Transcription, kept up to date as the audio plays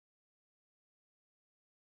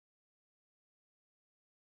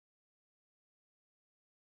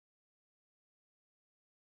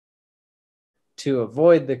to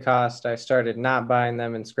avoid the cost, I started not buying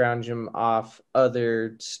them and scrounging them off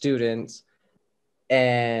other students.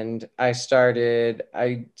 And I started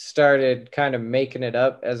kind of making it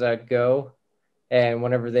up as I'd go. And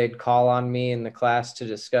whenever they'd call on me in the class to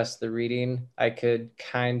discuss the reading, I could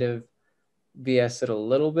kind of BS it a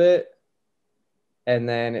little bit. And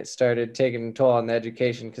then it started taking a toll on the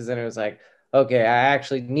education, because then it was like, okay, I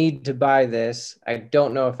actually need to buy this. I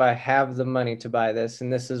don't know if I have the money to buy this.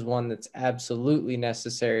 And this is one that's absolutely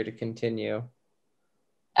necessary to continue.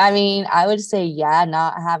 I mean, I would say, yeah,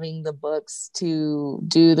 not having the books to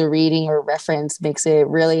do the reading or reference makes it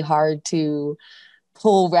really hard to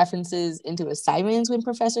pull references into assignments when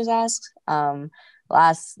professors ask.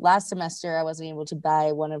 Last semester, I wasn't able to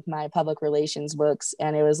buy one of my public relations books,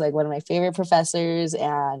 and it was like one of my favorite professors,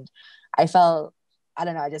 and I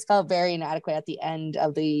just felt very inadequate at the end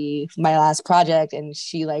of my last project, and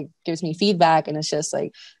she like gives me feedback, and it's just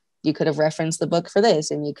like, you could have referenced the book for this,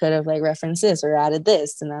 and you could have like referenced this or added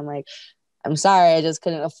this. And I'm like, I'm sorry, I just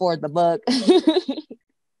couldn't afford the book.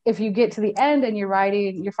 If you get to the end and you're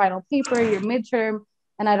writing your final paper, your midterm,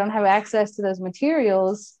 and I don't have access to those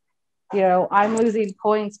materials, I'm losing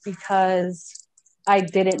points because I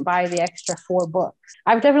didn't buy the extra 4 books.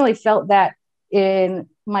 I've definitely felt that in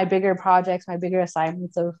my bigger projects, my bigger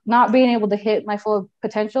assignments, of not being able to hit my full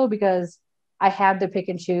potential because I had to pick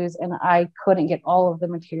and choose and I couldn't get all of the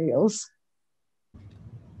materials.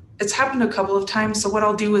 It's happened a couple of times. So what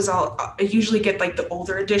I'll do is I usually get like the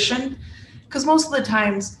older edition, because most of the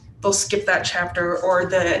times they'll skip that chapter, or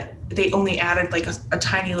they only added like a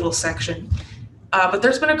tiny little section. But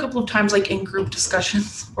there's been a couple of times like in group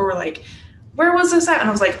discussions where we're like, where was this at? And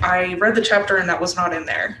I was like, I read the chapter and that was not in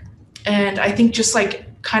there. And I think just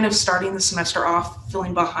like kind of starting the semester off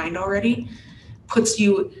feeling behind already puts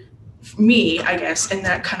me, I guess, in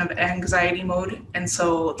that kind of anxiety mode. And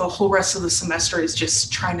so the whole rest of the semester is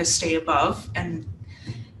just trying to stay above. And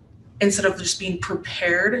instead of just being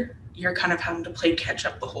prepared, you're kind of having to play catch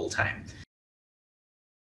up the whole time.